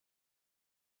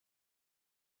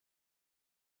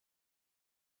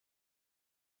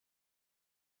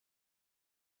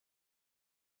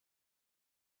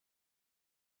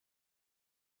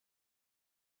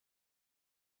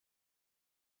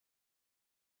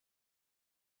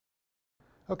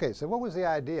Okay, so what was the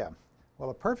idea? Well,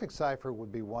 a perfect cipher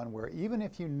would be one where even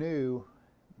if you knew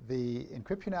the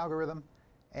encryption algorithm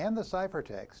and the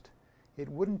ciphertext, it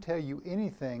wouldn't tell you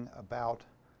anything about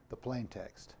the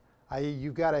plaintext. I.e.,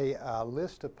 you've got a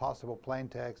list of possible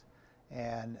plaintext,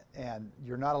 and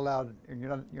you're not allowed,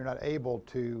 you're not able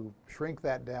to shrink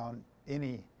that down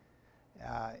any.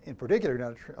 In particular, you're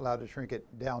not allowed to shrink it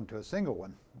down to a single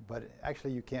one, but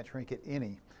actually you can't shrink it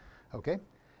any. Okay.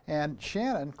 And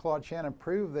Claude Shannon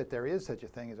proved that there is such a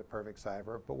thing as a perfect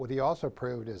cipher, but what he also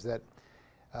proved is that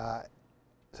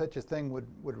such a thing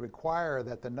would require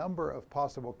that the number of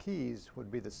possible keys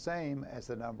would be the same as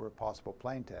the number of possible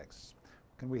plaintexts.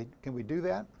 Can we do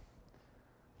that?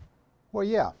 Well,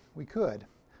 yeah, we could.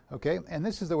 Okay, and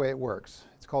this is the way it works.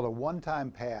 It's called a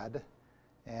Onetime Pad,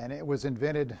 and it was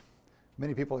invented,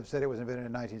 many people have said it was invented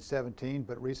in 1917,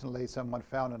 but recently someone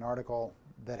found an article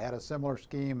that had a similar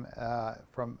scheme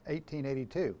from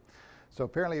 1882. So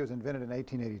apparently it was invented in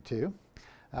 1882.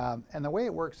 And the way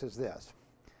it works is this.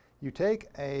 You take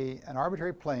an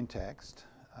arbitrary plaintext,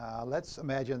 let's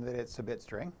imagine that it's a bit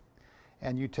string,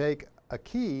 and you take a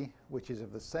key which is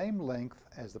of the same length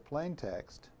as the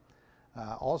plaintext,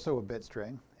 also a bit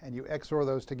string, and you XOR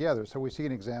those together. So we see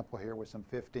an example here with some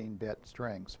 15-bit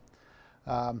strings.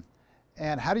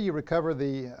 And how do you recover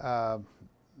the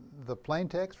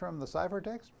plaintext from the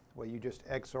ciphertext? Well, you just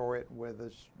XOR it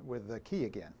with the key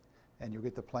again, and you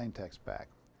get the plaintext back.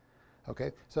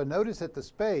 Okay, so notice that the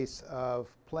space of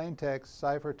plaintext,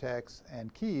 ciphertext,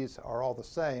 and keys are all the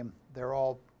same. They're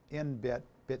all n-bit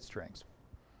bit strings.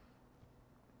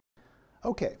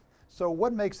 Okay, so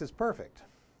what makes this perfect?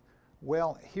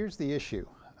 Well, here's the issue.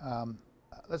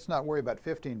 Let's not worry about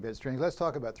 15-bit strings. Let's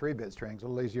talk about 3-bit strings, a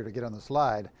little easier to get on the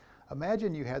slide.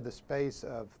 Imagine you had the space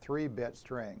of 3-bit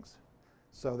strings.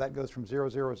 So that goes from 000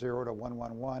 to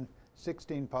 111,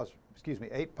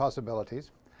 8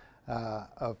 possibilities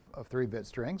of 3-bit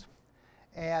strings.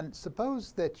 And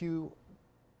suppose that you,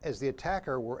 as the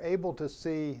attacker, were able to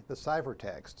see the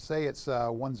ciphertext. Say it's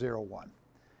 101.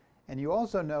 And you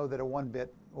also know that a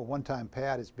one-time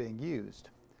pad is being used.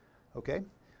 Okay?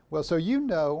 Well, so you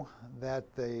know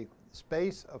that the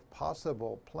space of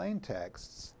possible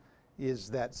plaintexts is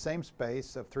that same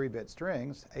space of 3-bit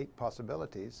strings, 8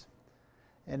 possibilities.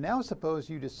 And now suppose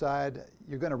you decide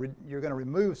you're going to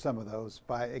remove some of those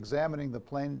by examining the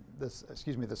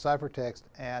ciphertext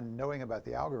and knowing about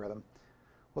the algorithm.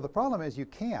 Well, the problem is you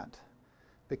can't,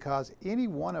 because any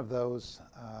one of those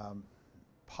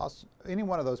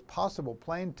possible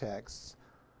plaintexts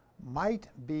might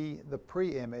be the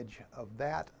pre-image of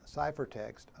that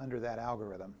ciphertext under that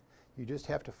algorithm. You just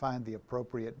have to find the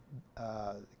appropriate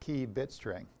key bit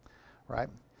string, right?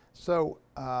 So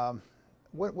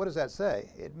what does that say?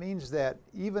 It means that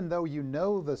even though you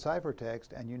know the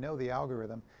ciphertext and you know the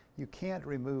algorithm, you can't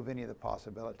remove any of the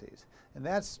possibilities. And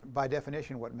that's, by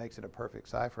definition, what makes it a perfect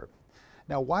cipher.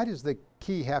 Now, why does the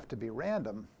key have to be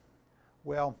random?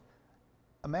 Well,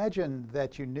 imagine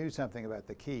that you knew something about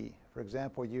the key. For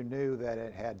example, you knew that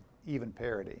it had even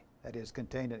parity, that is,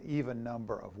 contained an even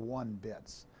number of 1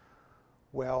 bits.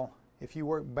 Well, if you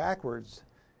work backwards,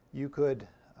 you could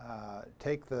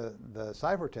take the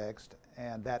ciphertext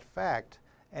and that fact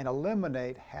and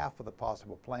eliminate half of the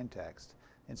possible plaintext.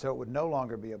 And so it would no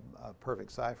longer be a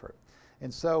perfect cipher.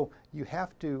 And so you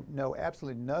have to know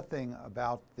absolutely nothing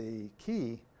about the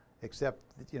key except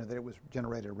that it was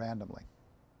generated randomly.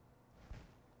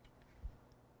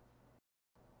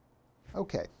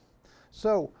 Okay,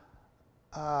 so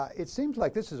it seems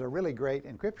like this is a really great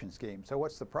encryption scheme. So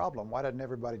what's the problem? Why doesn't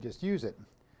everybody just use it?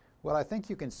 Well, I think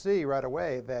you can see right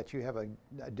away that you have a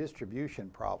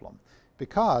distribution problem,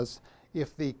 because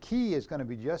if the key is going to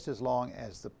be just as long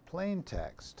as the plain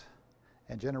text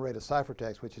and generate a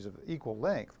ciphertext which is of equal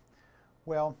length,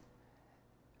 well,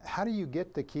 how do you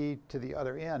get the key to the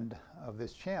other end of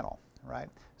this channel, right?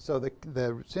 So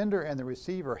the sender and the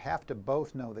receiver have to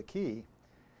both know the key,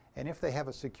 and if they have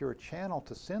a secure channel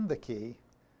to send the key,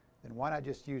 then why not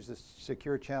just use the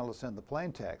secure channel to send the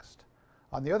plain text?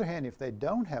 On the other hand, if they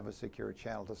don't have a secure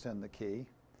channel to send the key,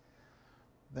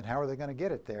 then how are they going to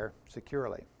get it there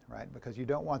securely, right? Because you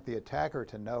don't want the attacker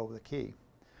to know the key,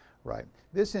 right?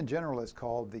 This in general is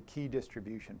called the key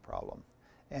distribution problem.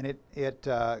 And it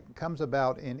comes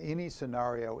about in any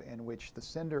scenario in which the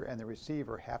sender and the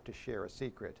receiver have to share a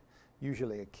secret,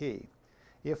 usually a key.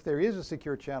 If there is a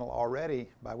secure channel already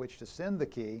by which to send the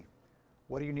key,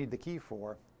 what do you need the key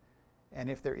for? And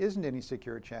if there isn't any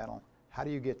secure channel, how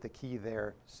do you get the key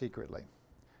there secretly,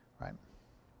 right?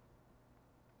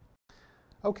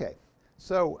 Okay,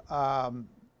 so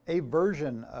a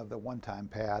version of the Onetime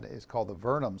Pad is called the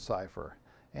Vernon Cipher.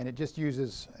 And it just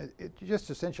uses, it just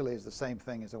essentially is the same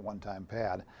thing as a one-time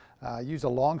pad. Use a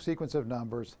long sequence of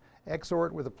numbers, XOR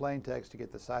it with a plain text to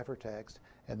get the ciphertext,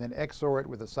 and then XOR it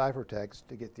with the ciphertext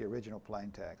to get the original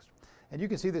plain text. And you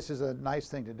can see this is a nice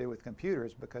thing to do with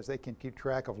computers because they can keep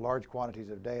track of large quantities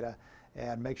of data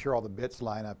and make sure all the bits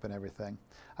line up and everything.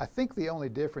 I think the only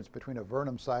difference between a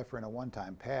Vernon cipher and a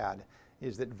one-time pad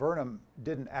is that Vernon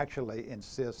didn't actually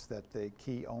insist that the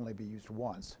key only be used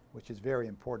once, which is very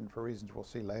important for reasons we'll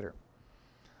see later.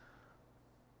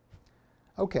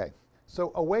 Okay,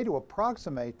 so a way to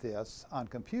approximate this on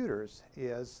computers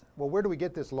is, well, where do we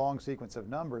get this long sequence of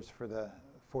numbers for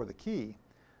the key?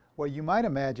 Well, you might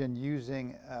imagine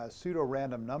using a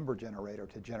pseudorandom number generator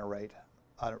to generate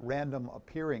a random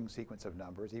appearing sequence of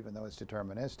numbers, even though it's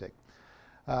deterministic.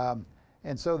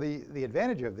 And so the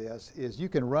advantage of this is you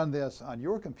can run this on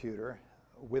your computer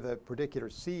with a particular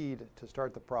seed to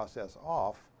start the process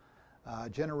off,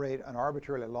 generate an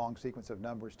arbitrarily long sequence of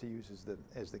numbers to use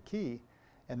as the key,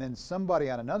 and then somebody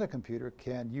on another computer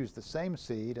can use the same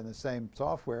seed and the same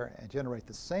software and generate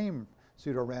the same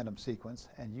pseudorandom sequence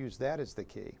and use that as the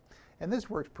key. And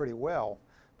this works pretty well,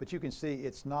 but you can see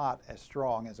it's not as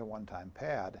strong as a one-time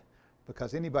pad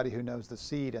because anybody who knows the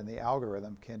seed and the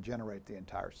algorithm can generate the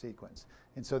entire sequence.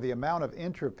 And so the amount of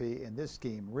entropy in this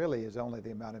scheme really is only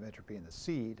the amount of entropy in the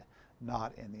seed,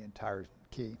 not in the entire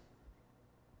key.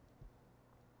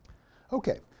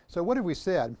 Okay, so what have we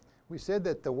said? We said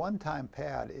that the one-time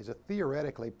pad is a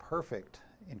theoretically perfect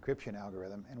encryption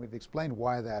algorithm, and we've explained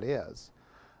why that is.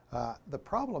 The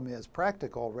problem is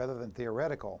practical rather than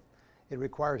theoretical. It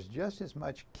requires just as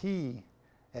much key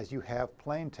as you have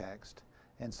plain text,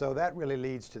 and so that really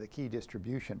leads to the key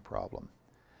distribution problem.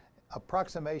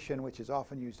 Approximation, which is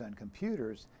often used on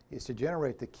computers, is to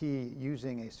generate the key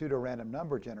using a pseudorandom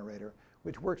number generator,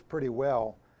 which works pretty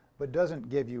well, but doesn't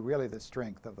give you really the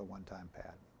strength of the one-time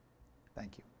pad.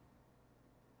 Thank you.